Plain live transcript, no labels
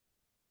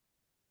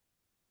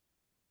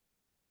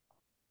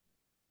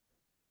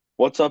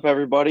What's up,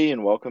 everybody,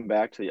 and welcome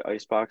back to the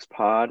Icebox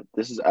Pod.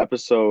 This is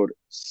episode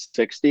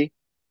 60,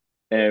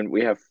 and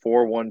we have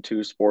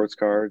 412 sports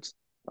cards,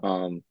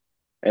 and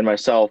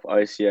myself,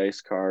 Icy Ice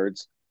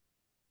cards.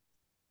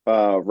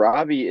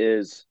 Robbie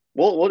is,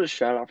 we'll just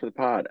shout out for the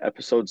pod,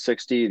 episode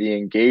 60, the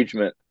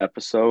engagement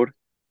episode.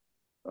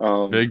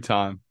 Um, Big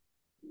time.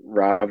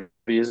 Robbie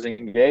is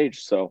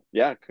engaged, so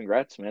yeah,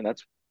 congrats, man.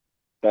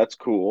 That's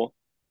cool.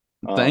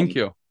 Thank Um,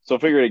 you. so I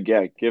figured,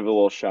 yeah, give a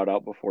little shout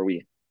out before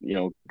we,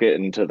 get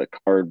into the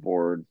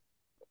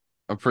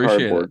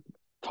Appreciate it. cardboard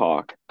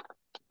talk.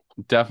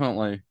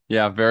 Definitely.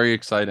 Yeah, very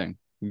exciting.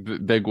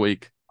 Big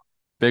week.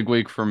 Big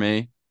week for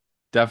me.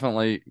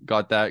 Definitely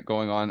got that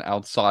going on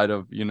outside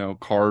of,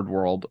 card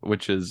world,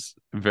 which is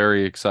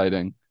very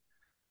exciting.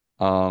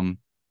 Um,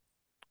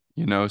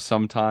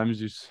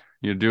 sometimes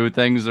you do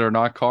things that are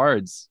not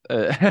cards.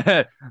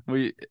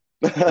 We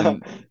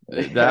and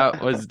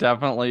that was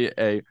definitely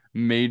a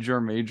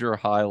major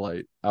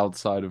highlight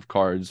outside of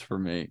cards for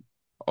me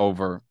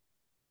over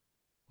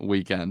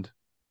weekend.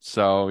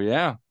 So,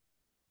 yeah.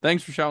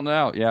 Thanks for shouting it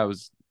out. Yeah, I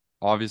was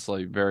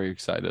obviously very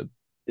excited.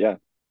 Yeah.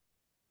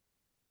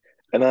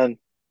 And then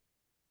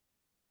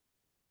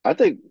I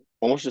think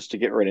almost just to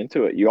get right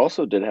into it, you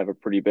also did have a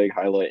pretty big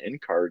highlight in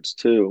cards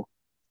too.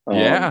 Um,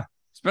 Yeah,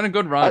 it's been a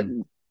good I,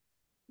 run.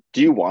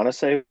 do you want to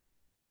say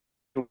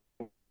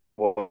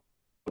what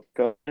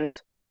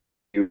it?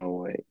 You know,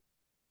 wait. I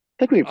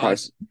think we could probably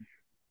S-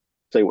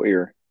 say what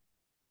your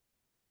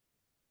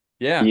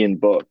yeah, Ian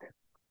book.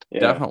 Yeah.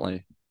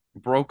 definitely.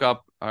 Broke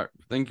up. I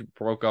think it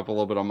broke up a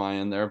little bit on my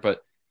end there,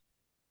 but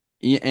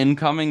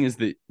incoming is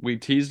we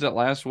teased it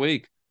last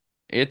week.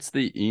 It's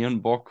the Ian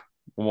Book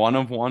one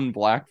of one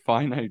Black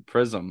Finite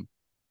Prism,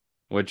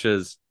 which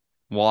is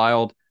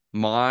wild.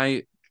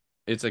 My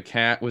it's a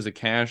cat was a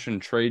cash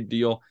and trade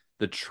deal.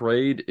 The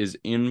trade is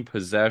in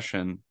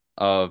possession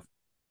of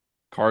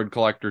Card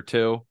Collector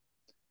 2.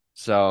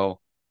 So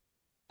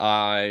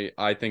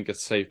I think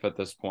it's safe at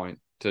this point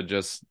to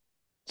just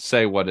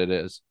say what it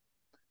is.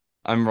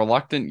 I'm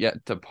reluctant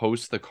yet to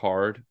post the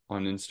card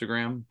on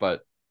Instagram,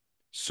 but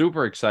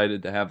super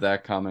excited to have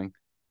that coming.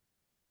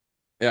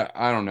 Yeah,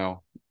 I don't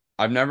know.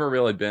 I've never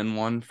really been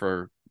one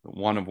for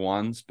one of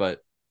ones,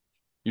 but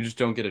you just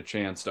don't get a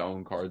chance to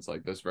own cards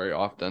like this very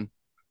often.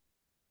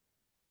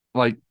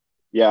 Like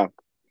Yeah.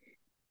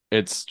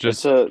 it's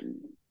It's just a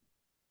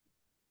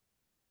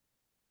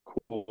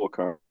cool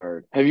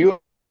card. Have you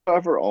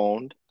ever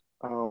owned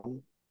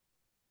um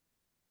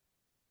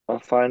a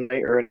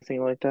finite or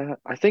anything like that?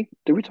 I think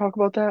did we talk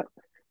about that?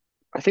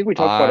 I think we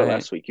talked about it I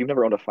last week. You've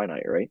never owned a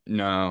finite, right?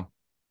 no.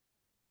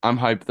 I'm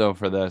hyped though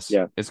for this.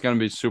 Yeah. It's gonna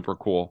be super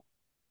cool.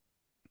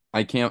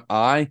 I can't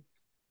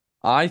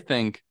I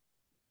think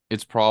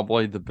it's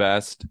probably the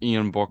best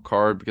Ian Book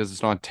card because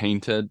it's not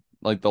tainted.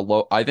 Like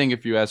I think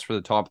if you ask for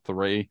the top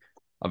three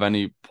of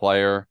any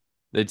player,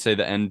 they'd say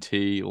the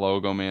NT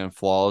Logo Man,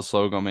 Flawless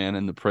Logo Man,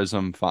 and the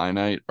Prism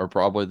Finite are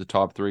probably the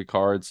top three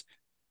cards.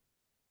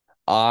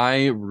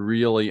 I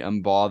really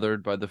am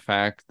bothered by the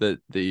fact that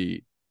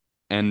the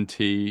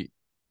NT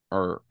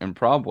and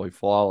probably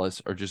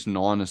Flawless are just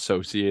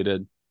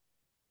non-associated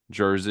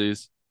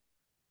jerseys.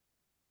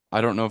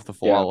 I don't know if the Yeah.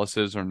 Flawless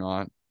is or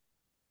not.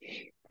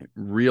 It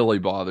really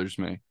bothers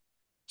me.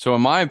 So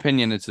in my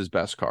opinion, it's his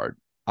best card.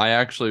 I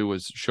actually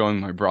was showing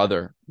my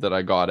brother that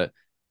I got it,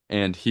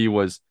 and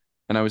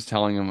I was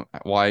telling him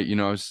why,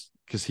 I was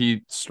because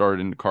he started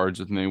into cards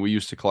with me. We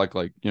used to collect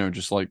like,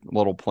 just like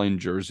little plain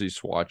jersey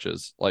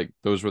swatches. Like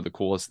those were the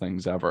coolest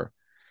things ever.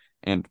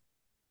 And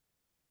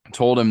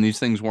told him these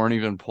things weren't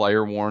even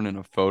player worn in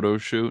a photo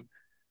shoot,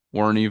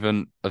 weren't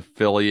even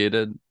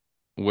affiliated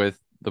with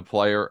the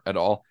player at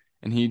all.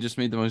 And he just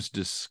made the most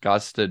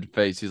disgusted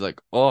face. He's like,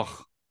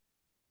 ugh.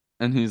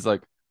 And he's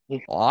like,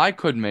 well, I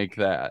could make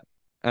that.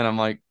 And I'm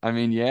like, I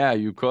mean, yeah,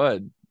 you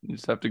could. You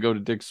just have to go to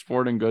Dick's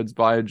Sporting Goods,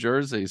 buy a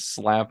jersey,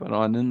 slap it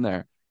on in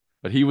there.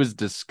 But he was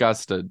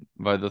disgusted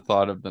by the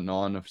thought of the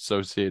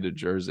non-associated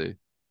jersey,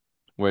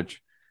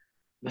 which,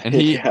 and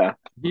Yeah.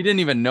 he didn't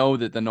even know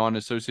that the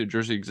non-associated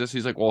jersey exists.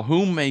 He's like, well,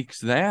 who makes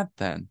that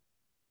then?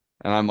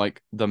 And I'm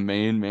like, the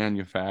main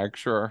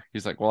manufacturer.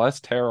 He's like, well, that's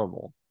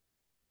terrible.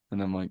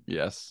 And I'm like,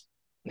 yes.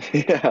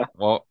 Yeah.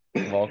 Well,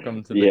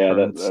 welcome to the Yeah,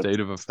 current that's state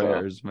of tough.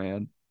 affairs,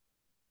 man.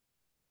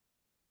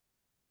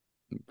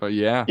 But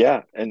yeah.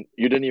 Yeah, and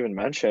you didn't even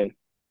mention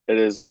it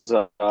is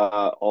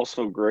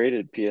also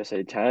graded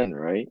PSA 10,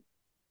 right?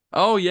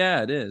 Oh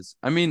yeah, it is.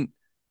 I mean,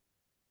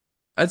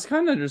 it's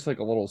kind of just like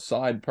a little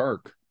side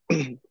perk.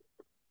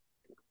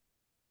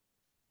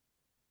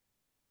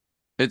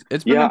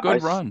 It's been a Yeah,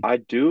 good run. I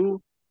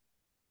do.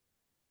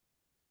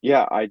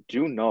 Yeah, I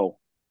do know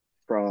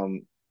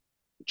from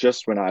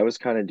just when I was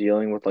kind of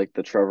dealing with like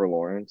the Trevor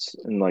Lawrence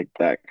and like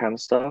that kind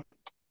of stuff.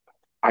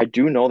 I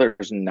do know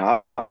there's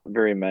not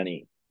very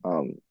many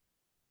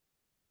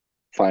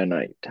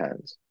finite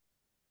tens.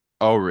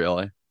 Oh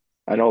really?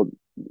 I know,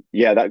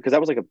 yeah, that because that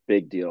was like a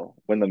big deal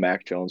when the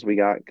Mac Jones we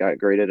got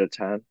graded a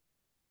 10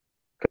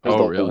 because Oh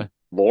the really?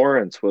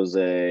 Lawrence was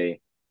a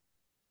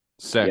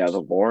yeah, the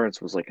Six.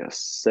 Lawrence was like a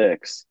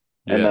 6.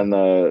 And Yeah. then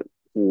the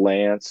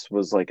Lance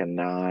was like a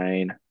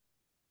 9,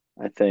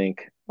 I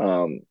think.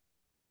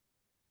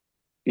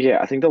 Yeah,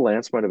 I think the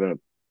Lance might have been a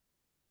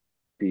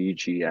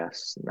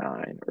BGS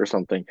 9 or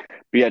something.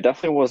 But yeah, it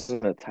definitely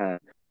wasn't a 10.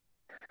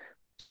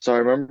 So I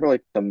remember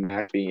like the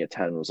Mac being a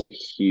 10 was a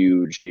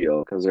huge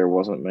deal because there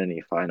wasn't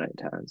many finite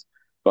 10s.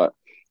 But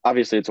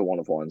obviously it's a one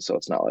of one, so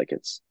it's not like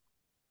it's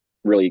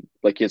really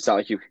like it's not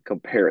like you can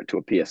compare it to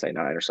a PSA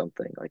 9 or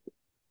something like,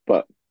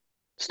 but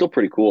still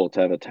pretty cool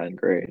to have a 10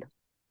 grade.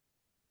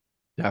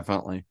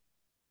 Definitely.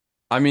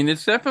 I mean,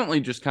 it's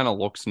definitely just kind of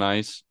looks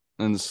nice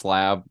in the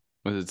slab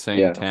with it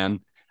saying Yeah.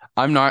 10.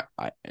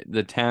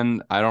 The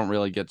 10, I don't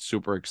really get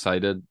super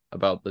excited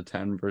about the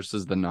 10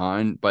 versus the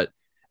 9, but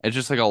it's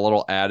just like a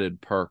little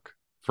added perk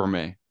for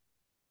me.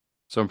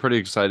 So I'm pretty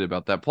excited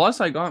about that.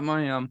 Plus, I got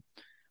my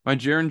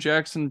Jaren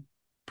Jackson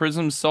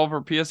Prism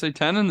Silver PSA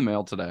 10 in the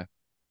mail today.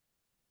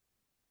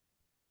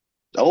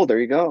 Oh, there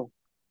you go.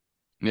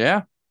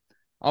 Yeah,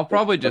 I'll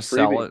probably A just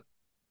sell freebie. it.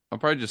 I'll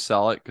probably just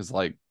sell it because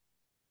like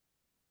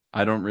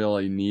I don't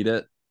really need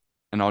it,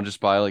 and I'll just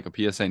buy like a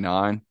PSA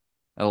 9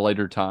 at a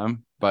later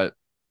time. But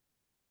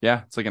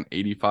yeah, it's like an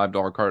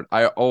 $85 card.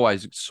 I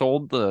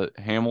sold the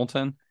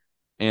Hamilton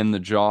and the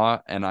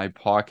Jaw, and I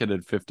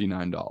pocketed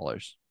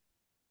 $59.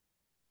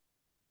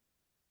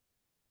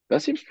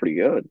 That seems pretty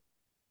good.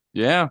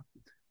 Yeah.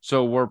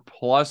 So we're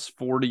plus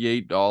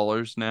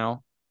 $48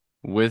 now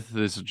with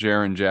this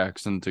Jaren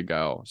Jackson to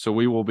go. So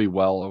we'll be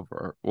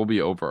over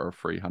our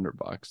free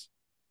 $100.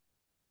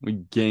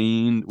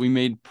 We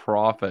made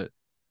profit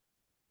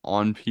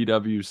on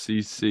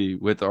PWCC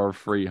with our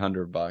free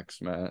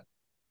 $100, Matt.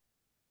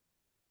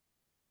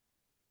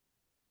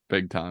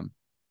 Big time.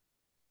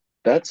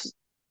 That's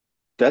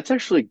that's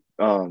actually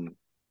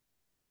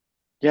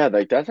yeah,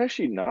 like that's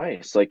actually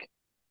nice. Like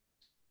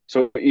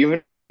so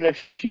even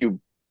if you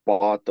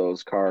bought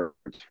those cards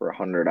for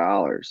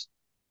 $100,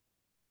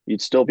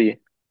 you'd still be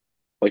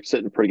like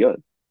sitting pretty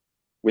good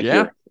with Yeah.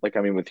 your like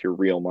I mean with your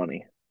real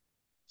money.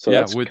 So Yeah.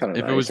 that's With kind of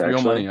if it nice was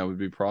real money, actually. I would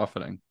be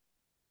profiting.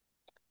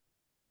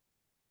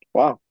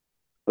 Wow.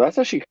 That's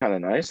actually kind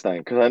of nice then,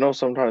 because I know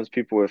sometimes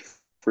people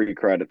with free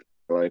credit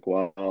are like,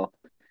 well,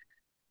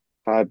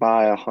 if I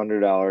buy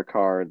 $100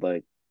 card,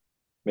 like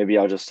maybe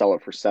I'll just sell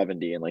it for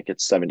 70 and like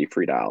it's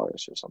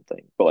 $73 or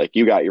something. But like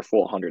you got your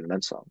full 100 and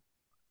then some.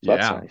 So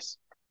that's Yeah. nice.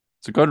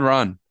 It's a good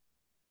run.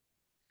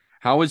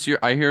 How was your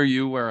I hear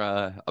you were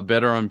a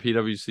bidder on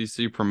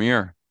PWCC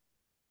Premier.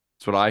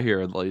 That's what I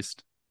hear at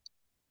least.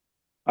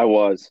 I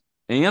was.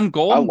 And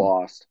I Golden.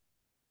 lost.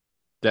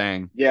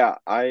 Dang. Yeah,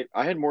 I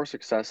had more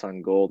success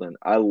on Golden.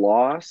 I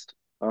lost.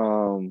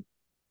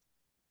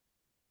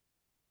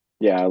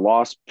 Yeah, I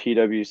lost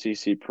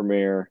PWCC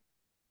Premier.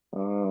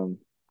 Um,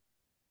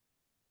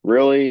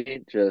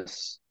 really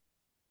just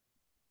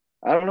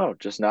I don't know,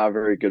 just not a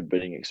very good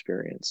bidding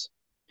experience.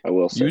 I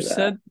will say You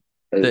that. said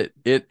Uh, that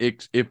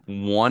if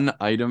one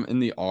item in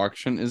the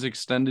auction is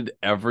extended,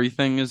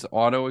 everything is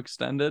auto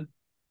extended.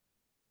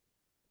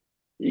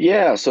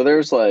 yeah, so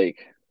there's like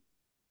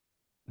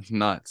It's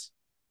nuts.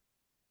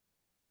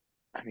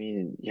 I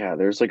mean, yeah,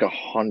 there's like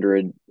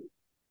 100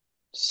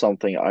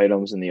 something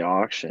items in the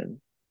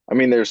auction. I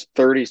mean, there's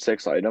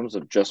 36 items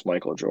of just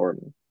Michael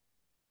Jordan.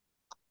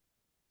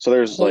 So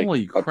there's like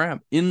Holy a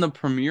crap. In the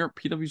Premier,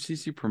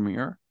 PWCC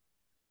Premier?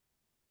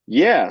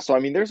 yeah, so I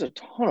mean there's a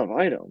ton of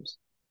items.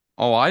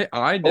 Oh,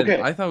 I didn't. Okay.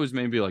 I thought it was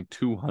maybe like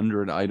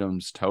 200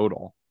 items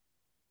total.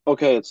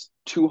 Okay, it's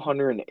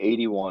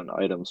 281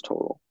 items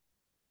total.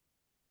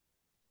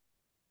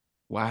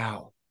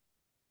 Wow.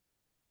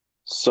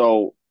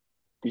 So,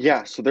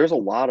 yeah, so there's a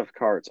lot of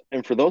cards.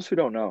 And for those who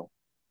don't know,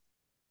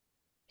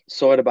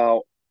 so at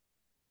about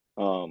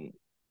um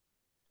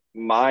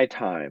my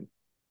time,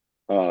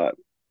 uh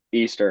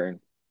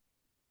Eastern,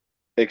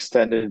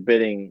 extended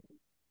bidding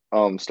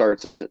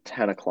starts at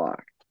 10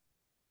 o'clock.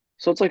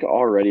 So it's like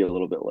already a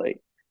little bit late.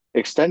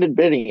 Extended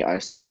bidding I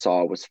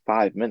saw was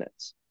 5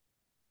 minutes.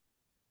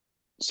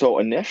 So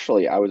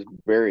initially I was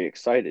very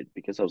excited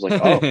because I was like,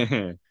 oh,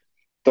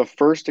 the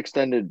first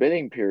extended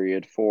bidding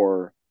period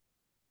for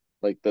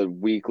like the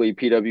weekly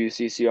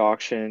PWCC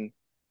auction,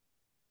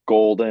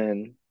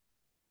 Golden,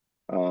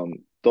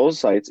 those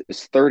sites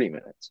is 30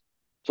 minutes.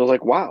 So I was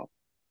like, wow,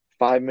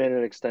 5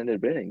 minute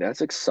extended bidding.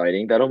 That's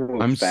exciting. That'll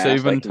move I'm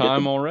fast. I saving can get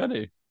time the,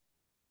 already.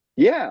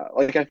 yeah,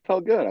 like I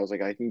felt good. I was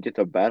like, I can get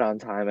to bed on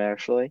time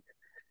actually.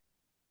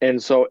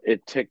 And so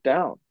it ticked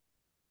down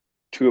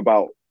to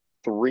about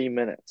 3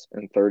 minutes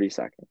and 30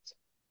 seconds.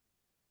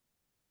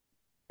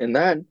 And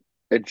then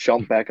it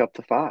jumped back up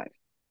to five.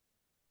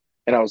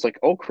 And I was like,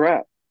 oh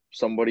crap,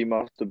 somebody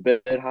must have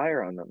bid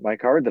higher on my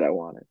card that I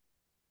wanted.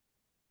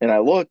 And I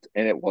looked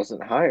and it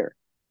wasn't higher.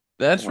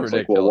 And That's I was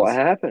like, well, what ridiculous.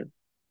 happened?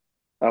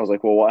 I was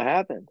like, well, what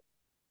happened?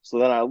 So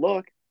then I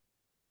look,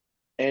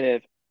 and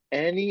if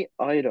any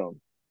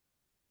item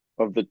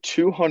of the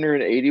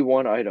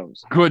 281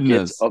 items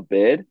gets Goodness. a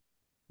bid,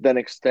 then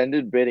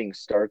extended bidding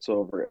starts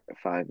over at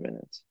 5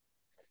 minutes.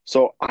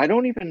 So I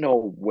don't even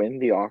know when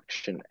the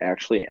auction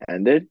actually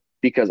ended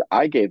because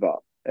I gave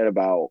up at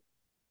about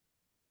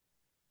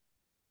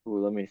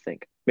ooh, let me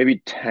think. Maybe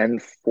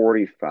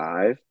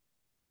 10:45.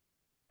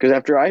 Because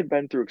after I had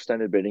been through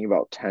extended bidding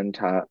about 10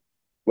 times,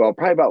 well,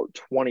 probably about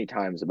 20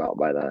 times about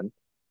by then,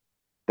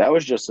 that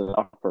was just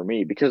enough for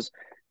me. Because,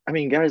 I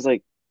mean, guys,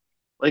 like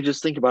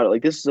just think about it.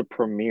 Like this is a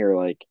premiere.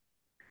 Like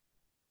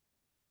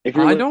if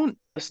I you're don't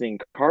listening,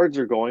 cards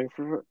are going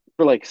for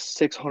like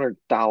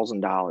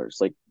 $600,000.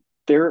 Like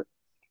they're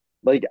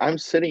like I'm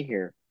sitting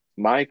here,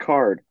 my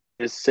card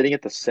is sitting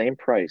at the same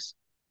price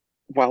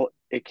while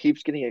it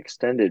keeps getting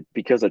extended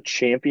because a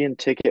champion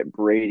ticket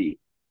Brady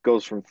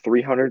goes from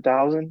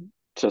 300,000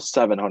 to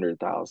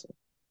 700,000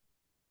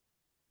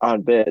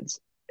 on bids,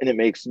 and it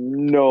makes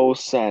no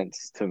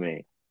sense to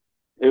me.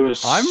 It was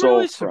I'm so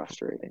really surprised.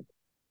 frustrating.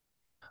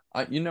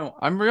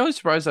 I'm really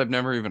surprised I've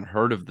never even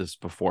heard of this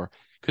before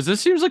because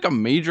this seems like a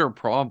major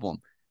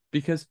problem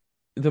because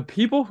the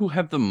people who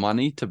have the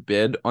money to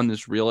bid on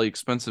this really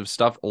expensive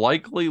stuff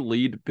likely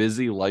lead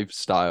busy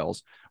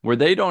lifestyles where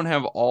they don't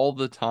have all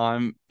the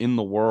time in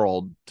the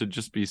world to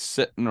just be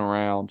sitting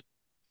around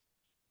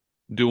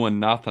doing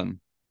nothing,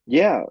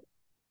 Yeah,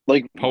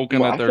 like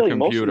poking at I their feel like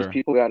most of these computer.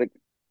 people got to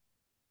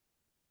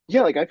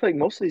yeah, like I feel like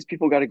most of these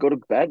people got to go to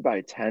bed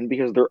by 10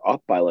 because they're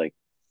up by like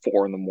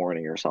 4 in the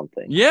morning or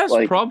something. Yes,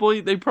 Like,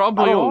 probably they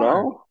I probably don't are.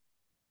 know.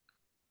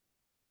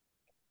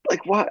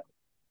 Like what?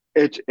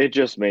 It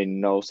just made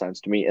no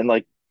sense to me. And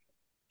like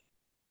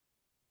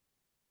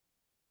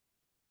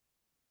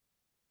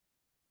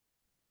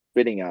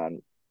bidding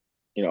on,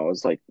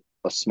 it's like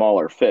a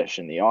smaller fish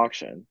in the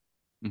auction.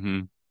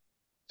 Hmm.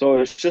 So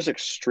it's just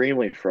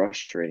extremely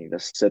frustrating to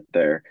sit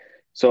there.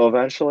 So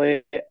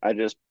eventually I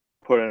just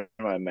put in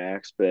my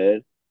max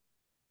bid,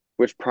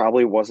 which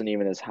probably wasn't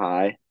even as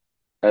high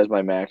as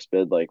my max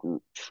bid like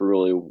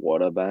truly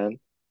would have been.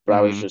 But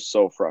I was Hmm. just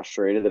so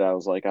frustrated that I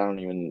was like, I don't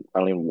even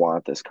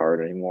want this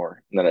card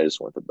anymore. And then I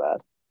just went to bed.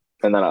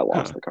 And then I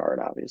lost the card,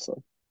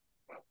 obviously.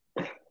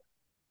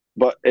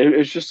 But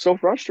it's just so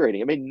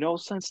frustrating. It made no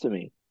sense to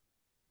me.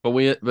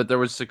 But there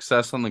was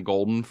success on the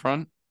golden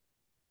front.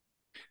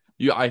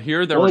 I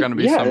hear there Well, were like, going to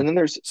be yeah, and then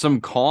there's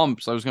some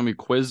comps. I was going to be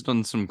quizzed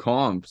on some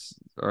comps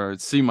or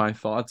see my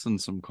thoughts on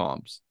some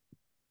comps.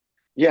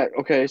 yeah,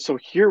 okay, so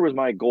here was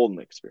my golden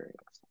experience.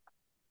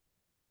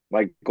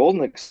 My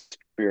golden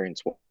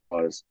experience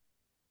was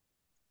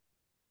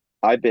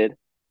I bid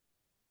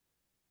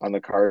on the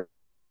card,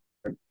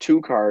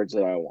 two cards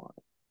that I want.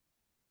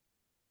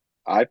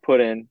 I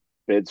put in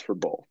bids for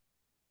both.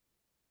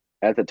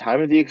 At the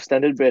time of the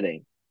extended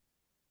bidding,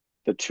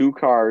 the two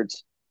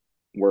cards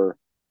were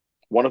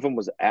one of them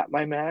was at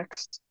my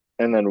max,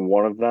 and then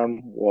one of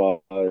them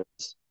was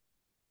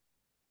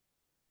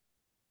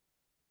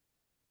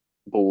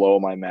below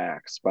my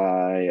max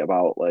by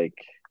about like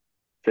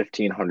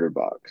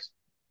 $1,500.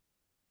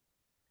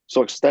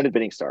 So extended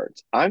bidding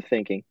starts. I'm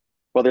thinking,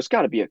 well, there's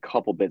got to be a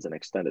couple bids in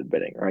extended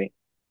bidding, right?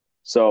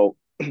 So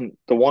the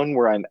one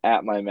where I'm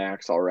at my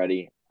max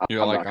already,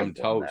 You're I'm like, not I'm going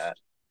to win that.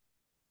 toast.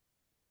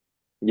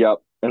 Yep.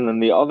 And then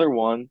the other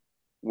one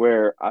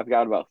where I've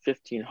got about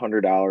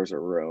 $1,500 a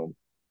room,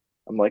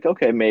 I'm like,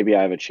 okay, maybe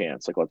I have a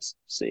chance. Like, let's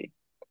see.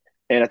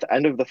 And at the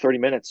end of the 30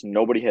 minutes,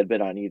 nobody had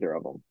bid on either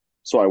of them.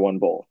 So I won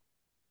both.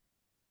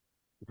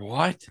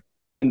 What?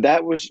 And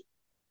that was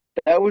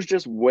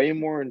just way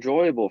more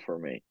enjoyable for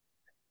me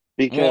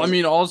Well, I because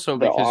mean, also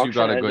the because you auction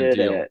got a good ended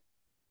deal. at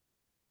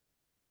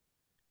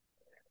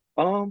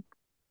um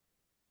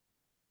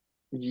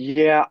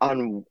yeah,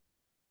 on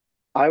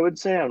I would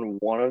say on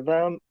one of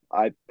them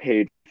I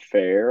paid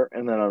fair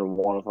and then on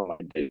one of them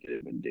I did get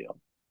a good deal.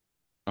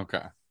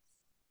 Okay.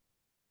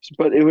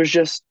 But it was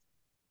just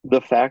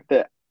the fact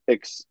that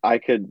I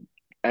could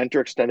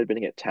enter extended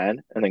bidding at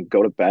 10 and then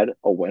go to bed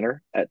a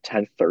winner at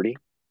 10:30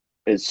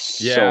 is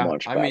so Yeah,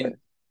 much better.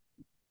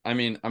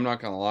 I'm not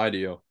gonna lie to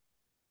you.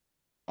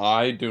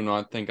 I do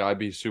not think I'd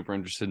be super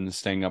interested in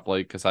staying up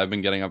late because I've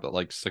been getting up at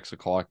like 6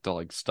 o'clock to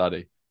like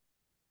study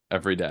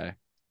every day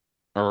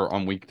or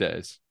on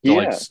weekdays to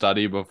like Yeah.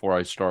 study before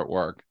I start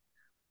work.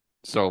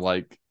 So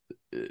like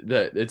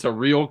that it's a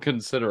real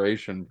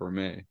consideration for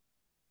me.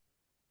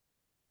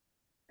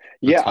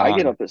 The Yeah, I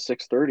get time. up at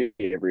 6:30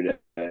 every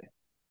day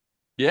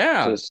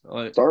Yeah. to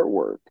start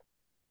work.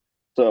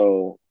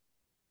 So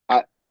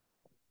I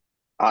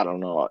I don't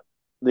know.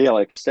 Yeah,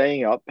 like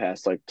staying up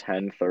past like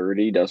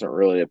 10:30 doesn't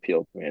really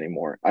appeal to me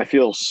anymore. I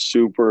feel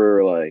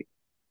super like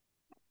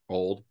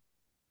Old.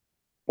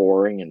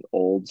 boring and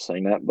old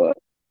saying that, but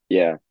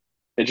yeah,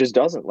 it just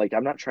doesn't. Like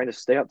I'm not trying to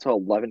stay up till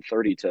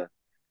 11:30 to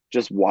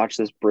just watch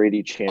this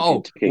Brady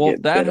champion Oh, ticket well,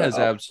 get that bid has up.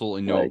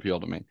 absolutely no Like, appeal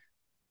to me.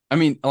 I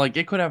mean, like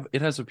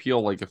it has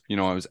appeal like if,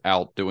 I was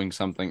out doing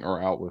something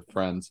or out with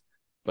friends,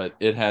 but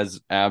it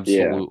has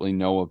yeah, absolutely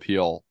no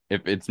appeal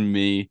if it's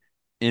me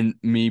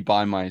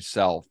by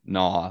myself.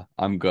 Nah,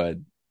 I'm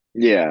good.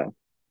 yeah,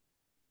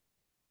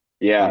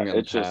 yeah. I'm gonna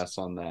It's just, pass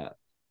on that.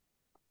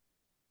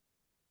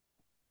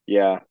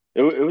 yeah,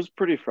 it was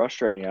pretty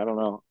frustrating. I don't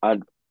know.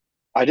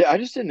 I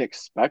just didn't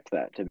expect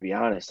that to be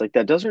honest. Like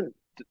that doesn't,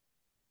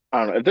 I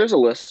don't know. If there's a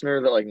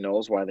listener that like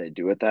knows why they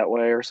do it that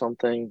way or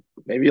something,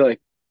 maybe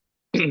like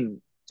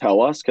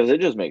tell us? Because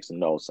it just makes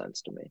no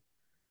sense to me.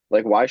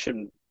 Like, why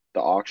shouldn't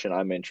the auction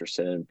I'm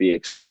interested in be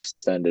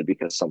extended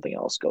because something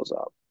else goes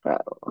up? I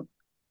don't know.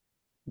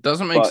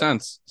 Doesn't make But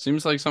sense.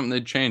 Seems like something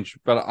they'd change.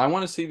 But I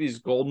want to see these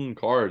golden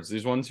cards.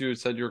 These ones you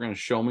said you were going to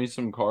show me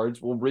some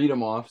cards. We'll read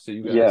them off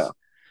yeah.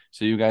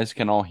 so you guys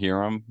can all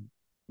hear them.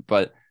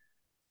 But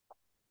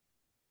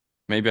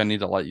maybe I need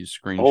to let you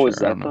screen Oh,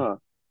 share. I don't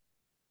know.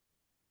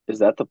 is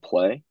that the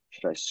play?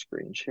 Should I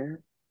screen share?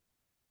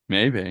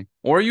 Maybe.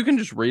 Or you can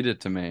just read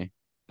it to me.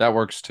 That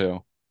works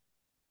too.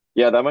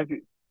 Yeah, that might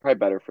be probably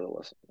better for the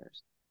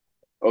listeners.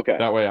 Okay.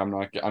 That way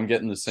I'm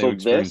getting the same So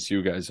experience this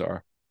you guys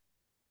are.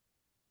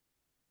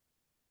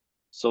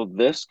 so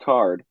this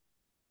card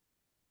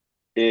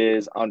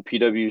is on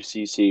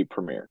PWCC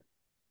Premier.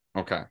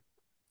 Okay.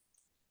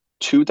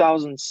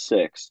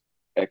 2006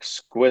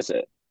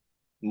 exquisite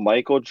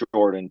Michael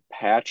Jordan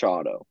patch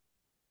auto,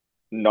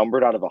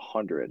 numbered out of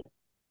 100,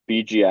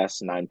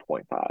 BGS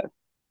 9.5.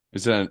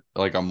 Is it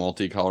like a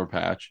multicolor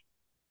patch?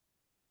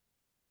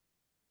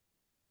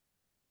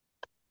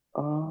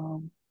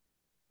 Um,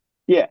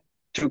 yeah,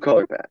 two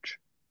color patch.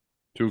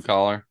 Two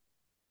color?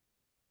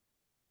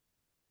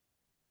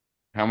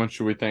 How much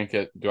do we think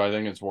do I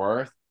think it's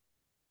worth?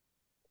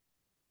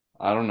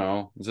 I don't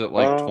know. Is it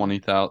like Um,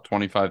 20,000,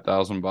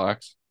 25,000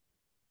 bucks?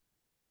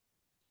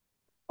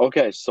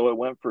 okay, so it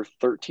went for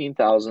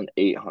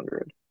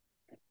 13,800.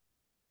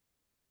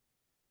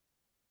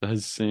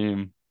 Does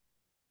seem.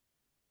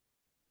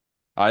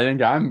 I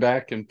think I'm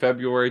back in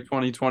February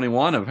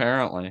 2021,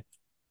 apparently.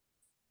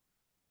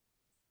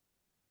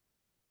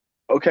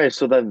 Okay,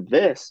 so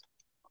this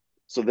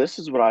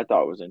is what I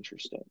thought was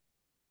interesting.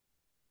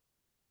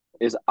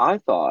 Is I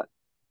thought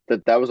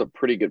that that was a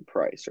pretty good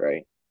price,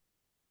 right?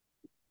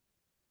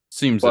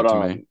 Seems But it to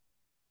me.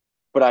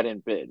 but I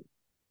didn't bid.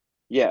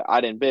 Yeah,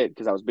 I didn't bid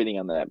because I was bidding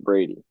on that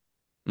Brady.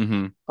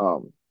 Mm-hmm.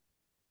 Um,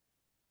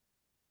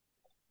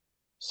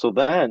 so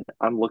then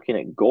I'm looking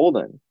at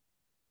Golden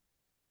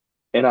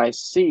and I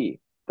see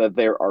that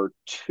there are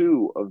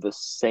two of the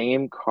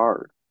same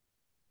card,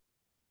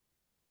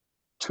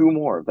 two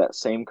more of that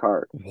same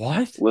card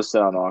What?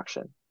 listed on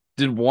auction.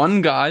 Did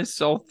one guy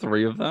sell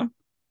three of them?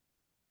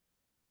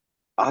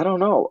 I don't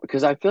know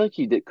because I feel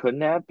like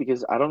couldn't have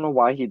because I don't know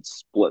why he'd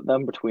split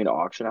them between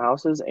auction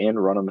houses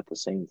and run them at the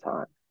same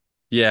time.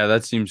 Yeah,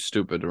 that seems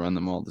stupid to run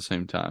them all at the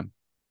same time.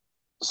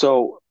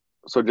 So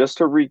so just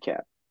to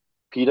recap,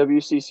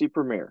 PWCC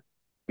Premier,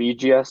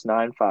 BGS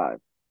 9.5,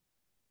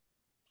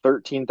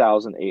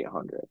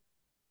 13,800.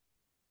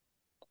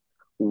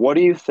 What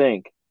do you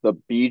think the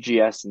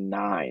BGS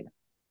 9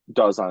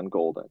 does on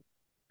Golden?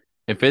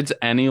 If it's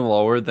any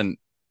lower than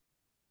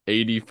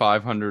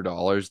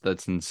 $8,500,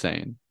 that's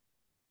insane.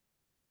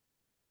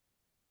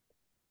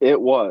 It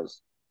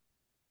was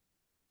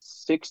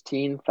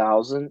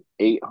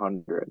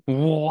 16,800.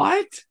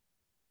 What?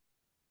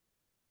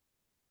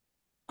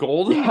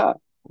 Golden? Yeah,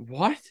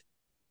 What?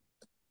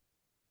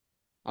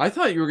 I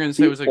thought you were going to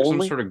say it the was like some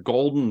only sort of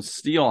golden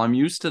steel. I'm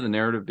used to the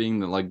narrative being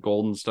that like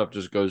golden stuff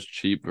just goes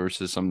cheap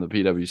versus some of the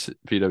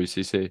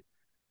PWCC.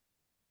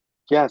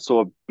 yeah, so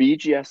a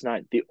BGS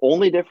 9. The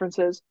only difference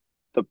is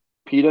the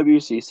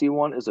PWCC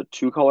one is a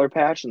two color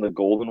patch and the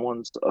golden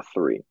one's a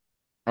three.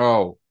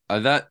 Oh,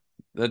 that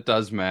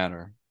does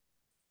matter.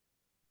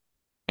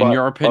 In But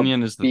your a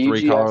opinion, is the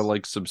three color BGS,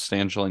 like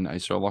substantially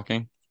nicer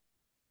looking?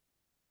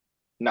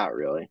 not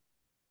really.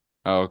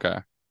 Oh, okay.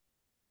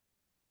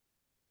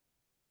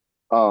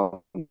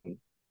 Um,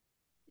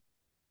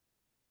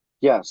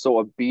 yeah, so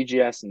a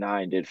BGS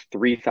 9 did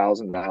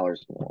 $3,000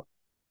 more.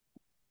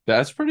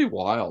 That's pretty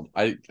wild.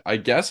 I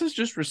guess it's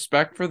just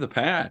respect for the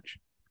patch.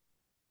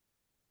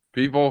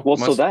 People Well,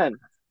 must. so then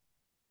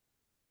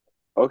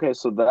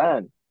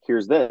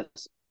here's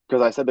this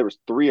because I said there was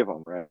three of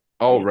them, right?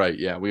 Oh, right.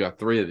 Yeah, we got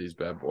three of these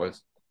bad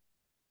boys.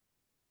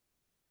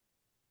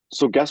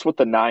 So guess what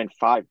the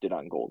 9.5 did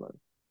on Golden?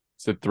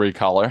 It's a three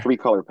color. Three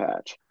color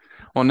patch.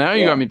 Well, now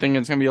you got Yeah. me thinking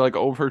it's gonna be like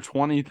over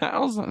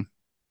 20,000.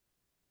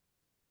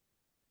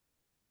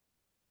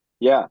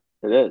 Yeah,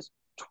 it is.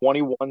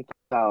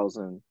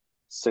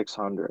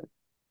 21,600.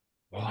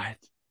 What?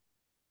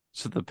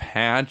 So the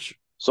patch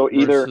So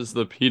either versus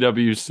the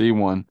PWC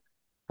one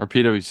or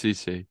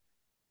PWCC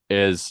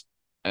is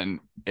an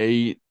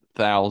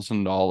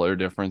 $8,000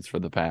 difference for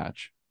the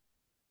patch.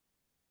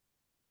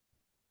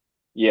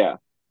 yeah,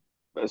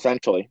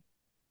 essentially.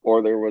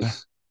 Or there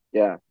was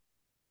yeah.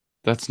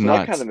 That's So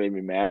that kind nuts. of made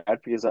me mad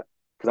because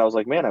I was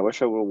like, man, I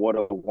wish I would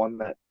have won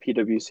that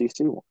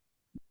PWCC one.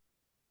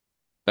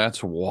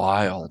 That's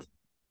wild.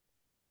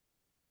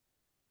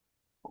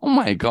 Oh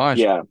my gosh.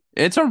 Yeah.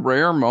 It's a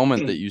rare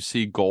moment that you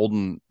see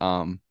Golden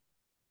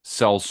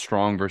sell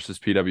strong versus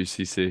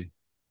PWCC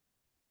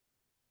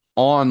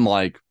on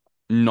like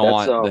That's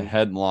not the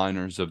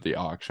headliners of the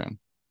auction.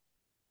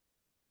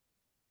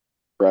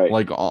 right.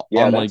 Like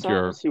Yeah, on that's like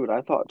your honestly what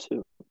I thought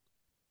too.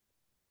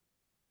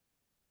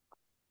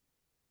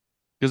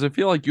 because I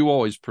feel like you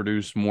always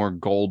produce more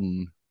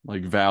golden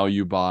like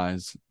value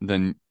buys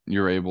than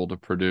you're able to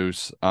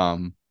produce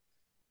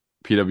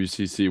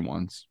PWCC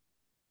ones.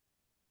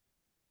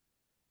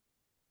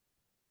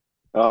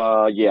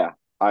 Yeah,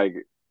 I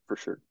agree for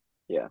sure.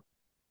 Yeah.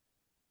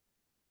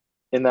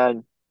 And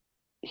then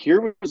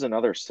here was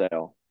another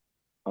sale.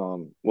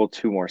 Well,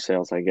 two more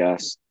sales, I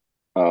guess.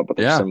 But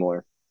they're Yeah,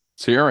 similar.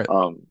 let's hear it.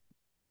 Um,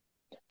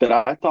 that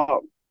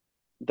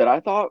I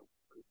thought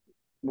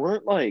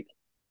weren't like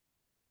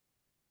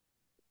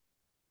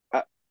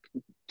uh,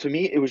 to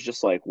me it was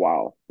just like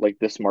wow, like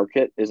this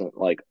market isn't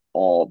like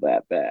all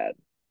that bad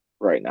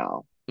right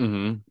now.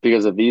 Hmm.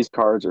 Because if these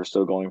cards are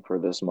still going for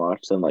this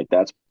much, then like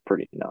that's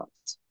pretty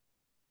nuts.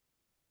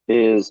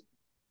 Is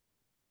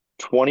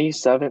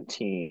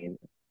 2017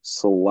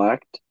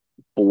 Select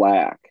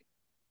Black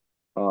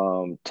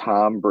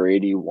Tom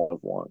Brady 1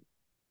 of 1.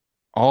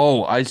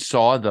 Oh, I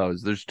saw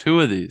those. There's two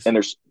of these. And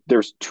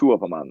there's two of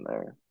them on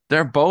there.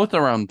 They're both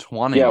around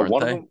 20, Yeah, aren't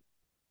one of they? them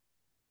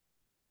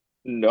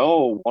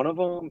no, one of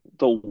them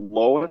the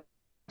lowest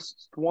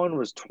one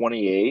was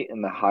 28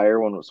 and the higher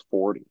one was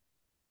 40.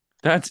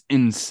 That's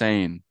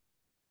insane.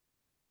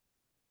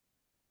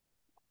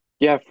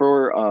 Yeah,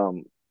 for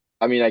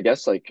I mean I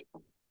guess like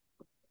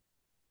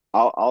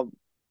I'll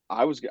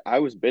I was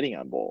bidding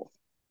on both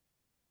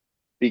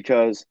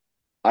because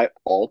I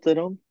alted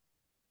them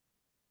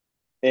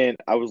and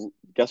I was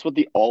guess what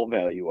the alt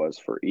value was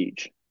for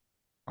each?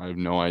 I have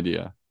no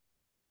idea.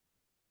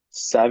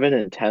 7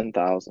 and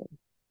 10,000.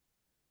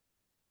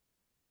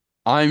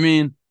 I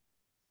mean,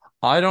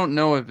 I don't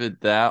know if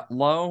it that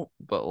low,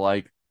 but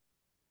like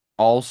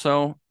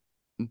also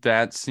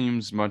that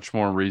seems much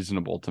more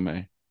reasonable to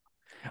me.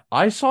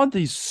 I saw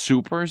these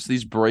supers,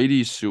 these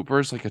Brady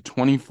supers, like a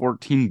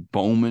 2014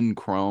 Bowman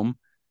Chrome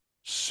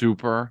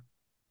super,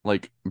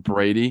 like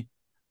Brady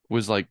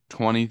was like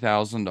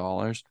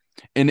 $20,000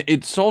 and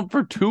it sold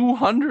for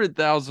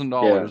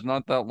Yeah. $200,000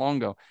 not that long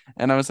ago.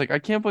 And I was like, I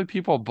can't believe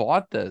people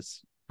bought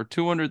this for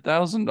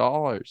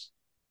 $200,000.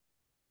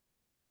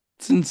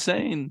 It's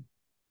insane.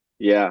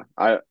 Yeah,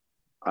 I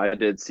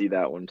did see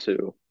that one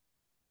too.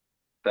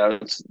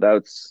 That's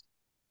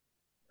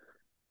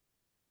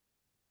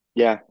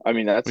yeah, I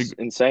mean We that's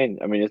insane.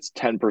 I mean it's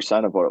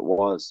 10% of what it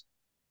was.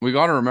 we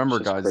got to It's remember, just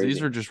guys, these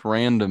crazy. are just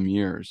random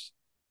years.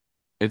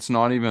 It's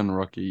not even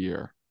rookie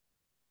year.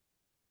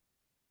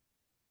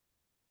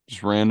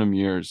 Just random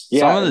years. Some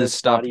Yeah, of and this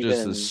it's not stuff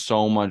just is even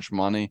so much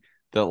money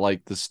that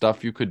like the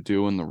stuff you could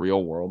do in the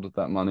real world with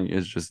that money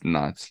is just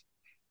nuts.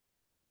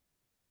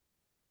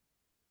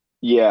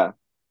 yeah.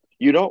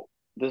 You know,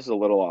 this is a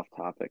little off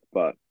topic,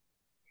 but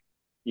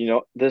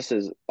this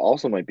is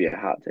also might be a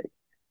hot take.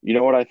 You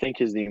know what I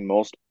think is the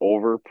most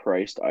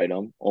overpriced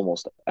item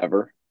almost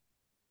ever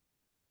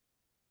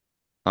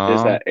is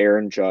Um, that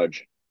Aaron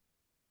Judge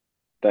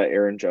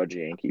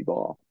Yankee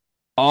ball.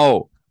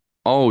 oh,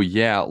 oh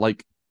yeah,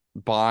 like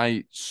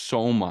by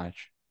so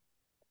much.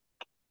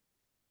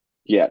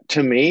 Yeah,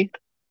 to me,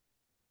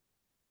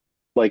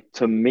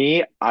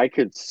 I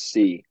could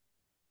see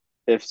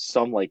if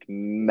some like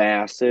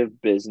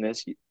massive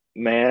business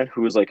man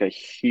who was like a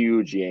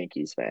huge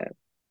Yankees fan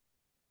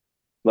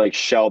like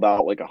shelled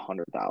out like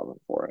 100,000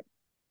 for it.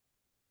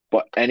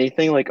 But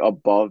anything like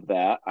above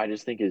that, I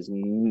just think is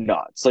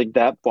nuts. Like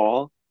that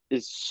ball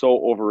is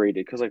so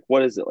overrated because like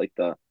what is it like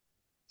the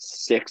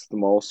sixth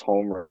most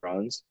home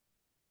runs?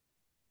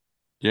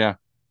 Yeah,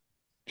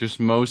 just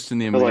most in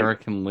the But like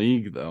American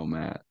League though,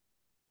 Matt.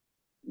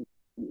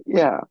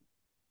 yeah,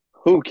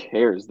 who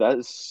cares? That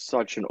is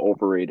such an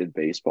overrated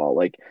baseball.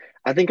 Like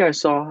I think I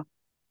saw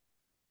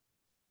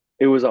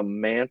it was a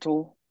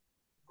Mantle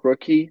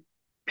rookie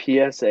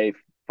PSA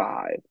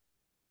 5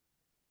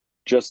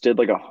 just did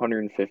like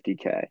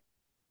 150K.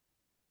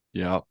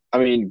 Yeah. I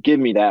mean, give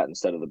me that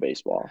instead of the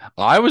baseball.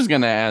 I was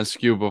gonna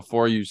ask you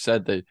before you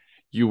said that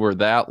you were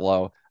that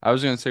low. I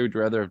was gonna say, would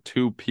you rather have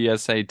two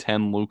PSA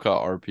 10 Luca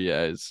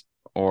RPAs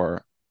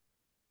or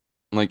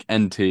like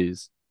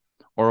NTs?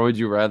 Or would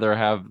you rather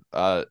have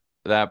that?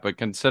 But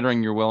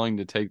considering you're willing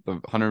to take the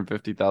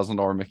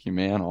 $150,000 Mickey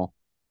Mantle,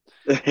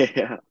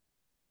 Yeah.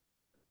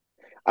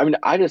 I mean,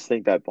 I just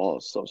think that ball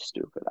is so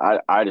stupid.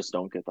 I just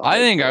don't get the I hype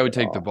think I for it would at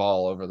take the all.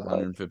 ball over the Like,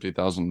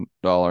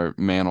 $150,000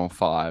 Mantle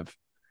 5.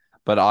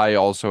 But I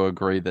also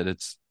agree that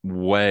it's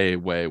way,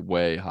 way,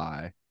 way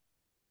high.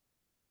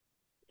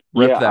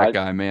 Rip yeah, that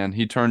guy, man.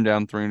 He turned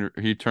down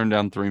 300, he turned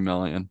down 3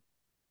 million.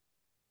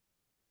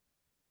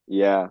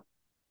 yeah,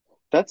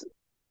 that's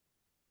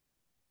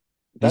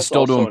He's that's still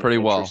also doing an pretty well.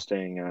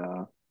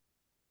 interesting.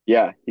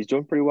 Yeah, he's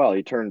doing pretty well.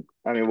 He turned.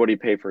 I mean, what did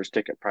he pay for his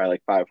ticket? Probably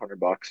like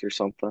 $500 or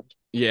something.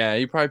 Yeah,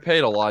 he probably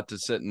paid a lot to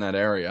sit in that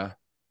area.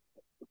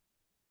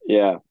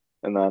 Yeah,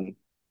 and then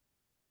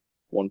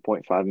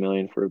 1.5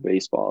 million for a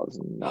baseball is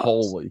nuts.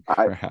 Holy I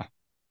crap.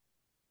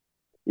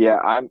 yeah,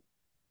 I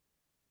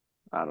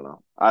don't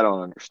know. I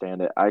don't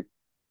understand it.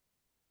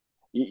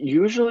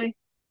 Usually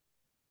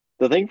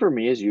the thing for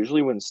me is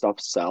usually when stuff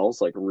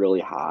sells like really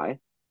high,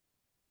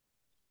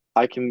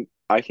 I can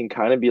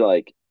kind of be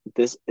like,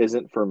 this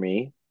isn't for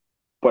me,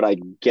 but I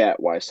get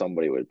why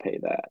somebody would pay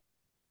that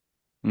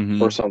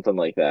or Mm-hmm. something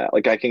like that.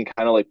 Like I can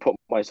kind of like put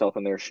myself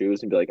in their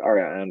shoes and be like, all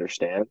right, I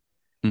understand.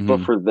 But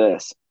Mm-hmm. for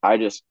this, I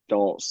just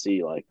don't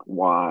see like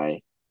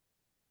why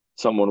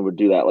someone would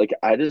do that. Like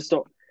I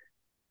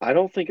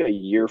don't think a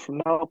year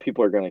from now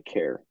people are gonna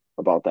care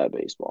about that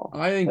baseball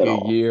I think at a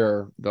all.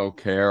 year they'll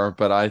care,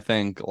 but I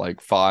think like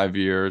 5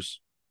 years,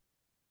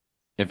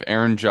 if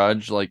Aaron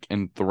Judge like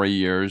in 3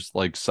 years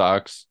like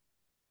sucks,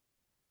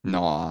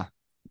 nah,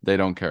 they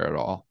don't care at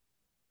all.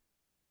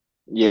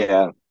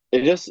 Yeah.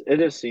 It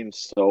just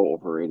seems so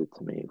overrated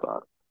to me,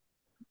 but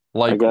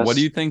I Like, what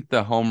do guess you think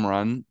the home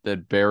run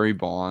that Barry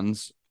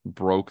Bonds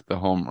broke the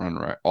home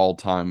run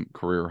all-time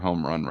career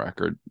home run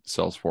record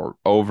sells for?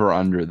 Over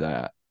under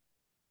that?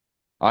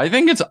 I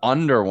think it's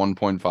under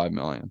 1.5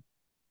 million.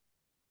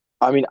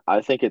 I mean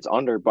I think it's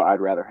under, but I'd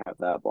rather have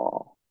that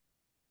ball.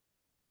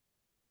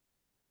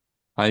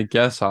 I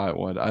guess I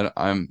would. I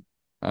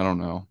don't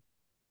know.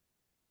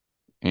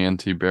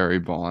 Anti-Barry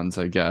Bonds,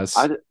 I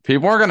guess. I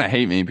People are gonna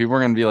hate me. People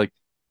are gonna be like,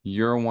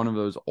 you're one of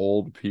those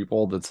old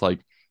people that's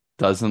like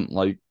doesn't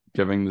like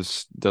giving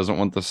this doesn't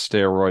want the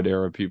steroid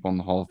era people in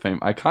the Hall of Fame.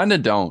 I kind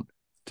of don't,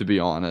 to be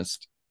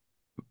honest.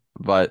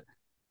 But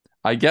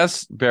I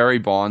guess Barry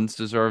Bonds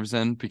deserves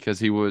in because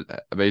he was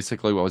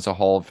basically was a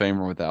Hall of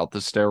Famer without the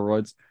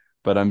steroids.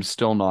 But I'm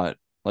still not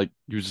like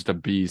he was just a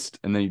beast,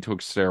 and then he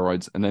took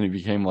steroids, and then he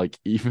became like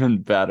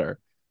even better.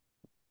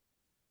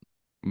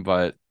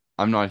 But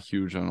I'm not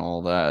huge on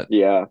all that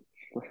yeah,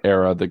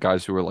 era, the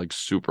guys who were like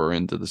super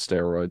into the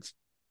steroids.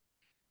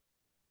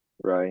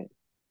 right.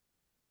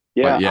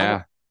 But Yeah,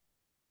 yeah,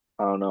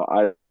 I don't know.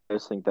 I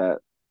just think that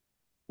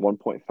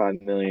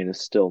 1.5 million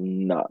is still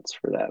nuts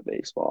for that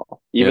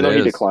baseball. Even it though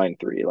he is. declined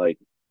three,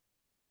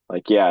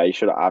 yeah, he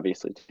should have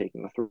obviously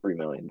taken the 3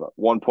 million, but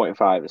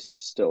 1.5 is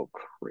still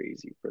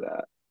crazy for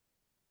that.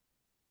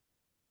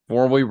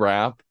 Before we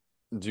wrap,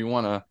 do you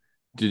wanna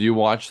did you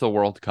watch the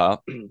World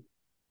Cup?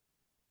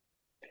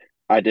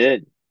 I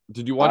did.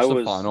 Did you I watch the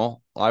was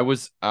final? I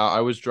was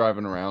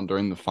driving around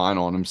during the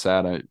final and I'm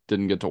sad I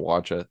didn't get to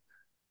watch it.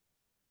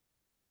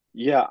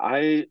 Yeah,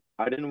 I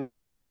didn't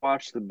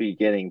watch the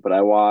beginning, but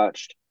I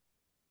watched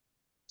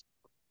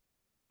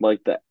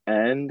like the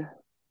end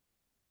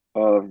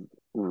of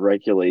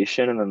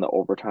regulation and then the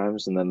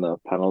overtimes and then the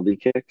penalty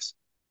kicks.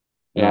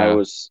 And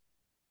Yeah.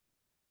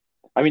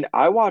 I mean,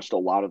 I watched a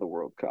lot of the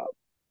World Cup.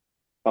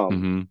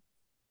 Um, Hmm.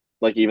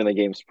 like even the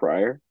games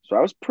prior. So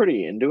I was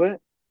pretty into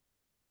it.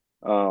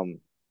 Um,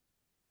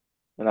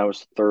 and I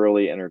was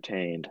thoroughly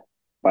entertained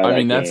by I that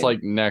mean, that's game.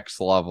 like next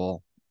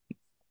level.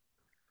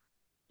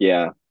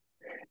 Yeah.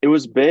 It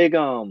was big.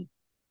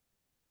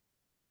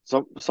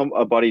 Some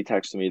a buddy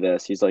texted me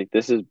this. He's like,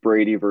 "This is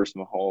Brady versus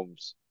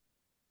Mahomes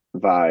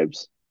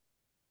vibes."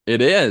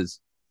 It is.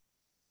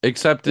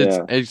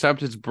 Yeah,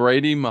 Except it's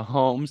Brady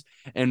Mahomes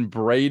and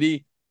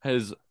Brady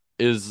is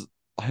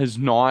has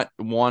not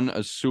won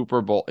a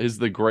Super Bowl, is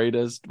the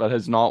greatest, but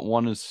has not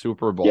won a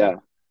Super Bowl yeah,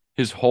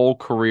 his whole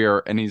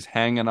career, and he's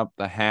hanging up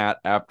the hat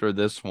after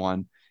this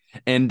one,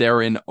 and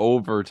they're in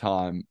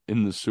overtime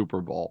in the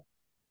Super Bowl.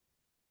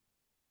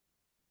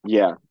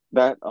 yeah.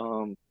 That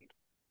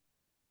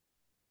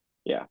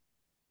yeah,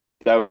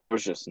 that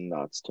was just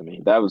nuts to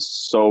me. That was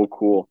so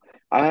cool.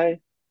 I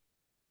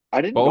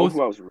I didn't know Both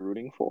who I was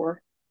rooting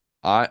for,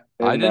 I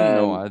and didn't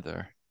know then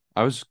either.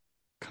 I was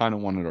kind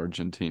of wanted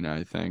Argentina,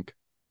 I think.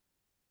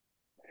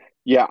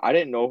 yeah, I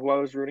didn't know who I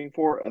was rooting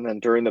for, and then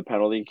during the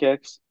penalty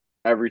kicks,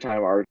 every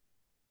time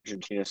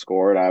Argentina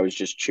scored, I was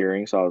just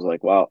cheering. So I was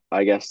like, well,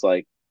 I guess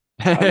like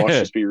I must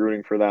just be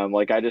rooting for them.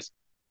 Like I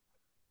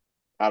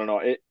don't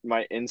know,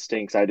 my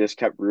instincts, I just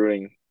kept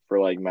rooting for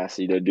like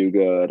Messi to do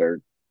good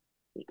or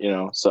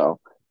so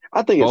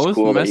I think it's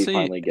Both cool that he Messi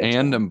finally gets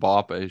and one.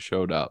 Mbappe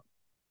showed up.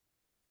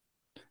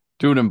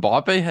 Dude,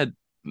 Mbappe had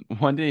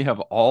when did he have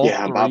all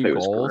Yeah, three Mbappe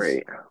was goals?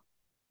 great.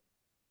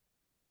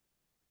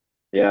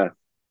 Yeah.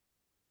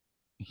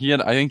 He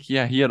had, I think,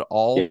 yeah, he had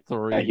all Yeah,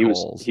 three he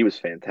was goals. he was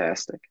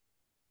fantastic.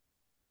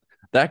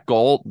 That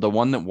goal, the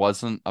one that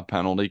wasn't a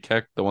penalty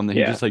kick, the one that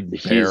he Yeah. just like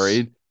He's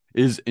buried,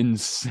 is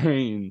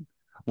insane.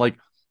 Like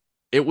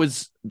it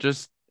was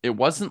just, it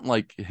wasn't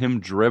like him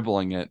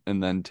dribbling it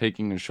and then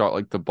taking a shot.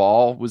 Like the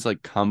ball was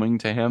like coming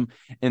to him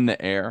in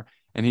the air,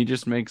 and he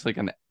just makes like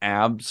an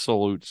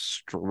absolute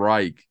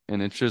strike,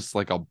 and it's just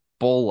like a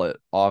bullet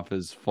off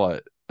his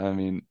foot. I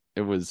mean,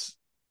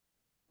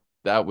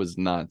 that was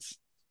nuts.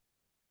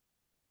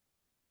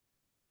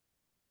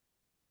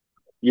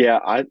 yeah,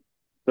 I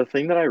the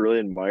thing that I really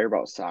admire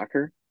about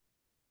soccer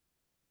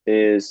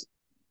is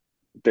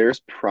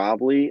there's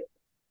probably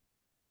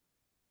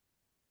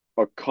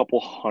a couple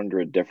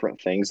hundred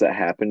different things that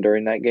happen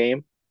during that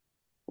game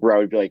where I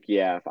would be like,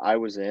 yeah, if I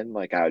was in,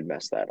 like I would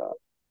mess that up.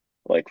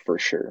 Like for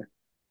sure.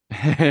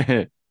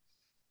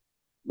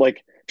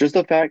 Like just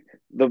the fact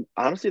the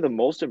honestly the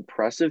most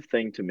impressive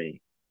thing to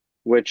me,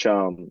 which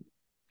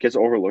gets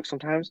overlooked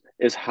sometimes,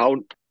 is how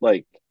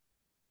like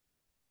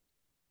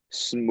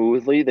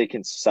smoothly they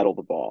can settle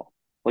the ball.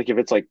 Like if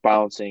it's like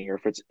bouncing or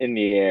if it's in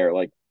the air,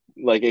 like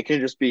it can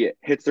just be it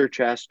hits their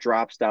chest,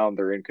 drops down,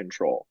 they're in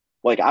control.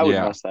 Like I would Yeah,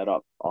 mess that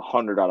up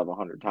 100 out of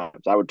 100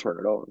 times. I would turn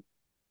it over.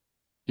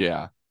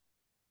 yeah.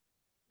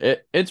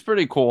 It's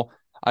pretty cool.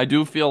 I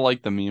do feel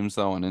like the memes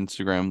though on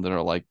Instagram that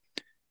are like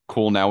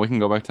cool. Now we can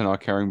go back to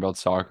not caring about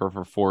soccer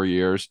for 4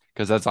 years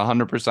because that's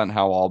 100%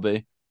 how I'll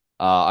be.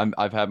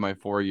 I've had my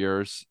 4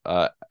 years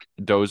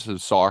dose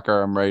of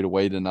soccer. I'm ready to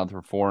wait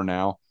another four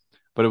now.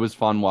 But it was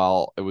fun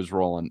while it was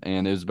rolling,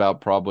 and it was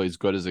about probably as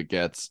good as it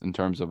gets in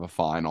terms of a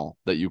final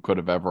that you could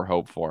have ever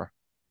hoped for.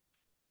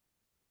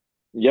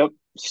 Yep.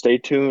 Stay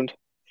tuned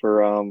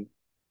for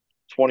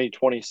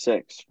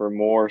 2026 for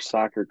more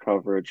soccer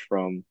coverage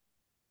from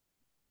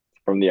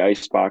the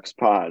Icebox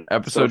Pod. So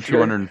Episode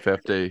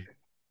 250,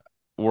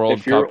 World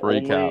if you're Cup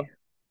recap. only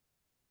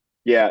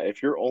yeah,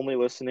 if you're only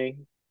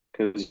listening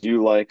because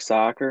you like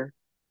soccer,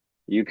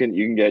 you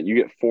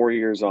get 4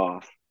 years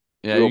off.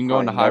 Yeah, We you will can go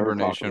into probably never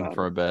talk hibernation about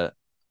for a bit.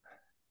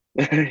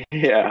 it.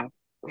 Yeah.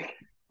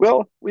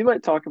 Well, we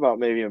might talk about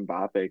maybe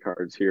Mbappe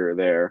cards here or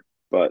there,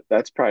 but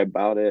that's probably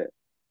about it.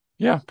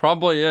 Yeah,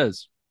 probably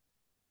is.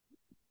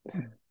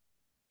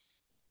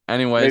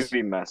 Anyways,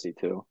 Maybe Messi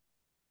too.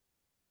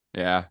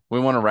 yeah, we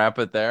want to wrap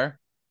it there.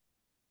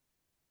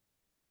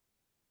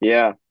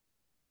 Yeah.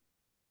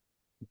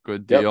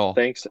 Good Yep. deal.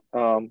 Thanks.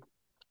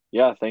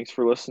 Yeah, thanks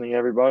for listening,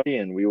 everybody,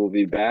 and we will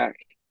be back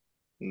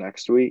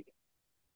next week.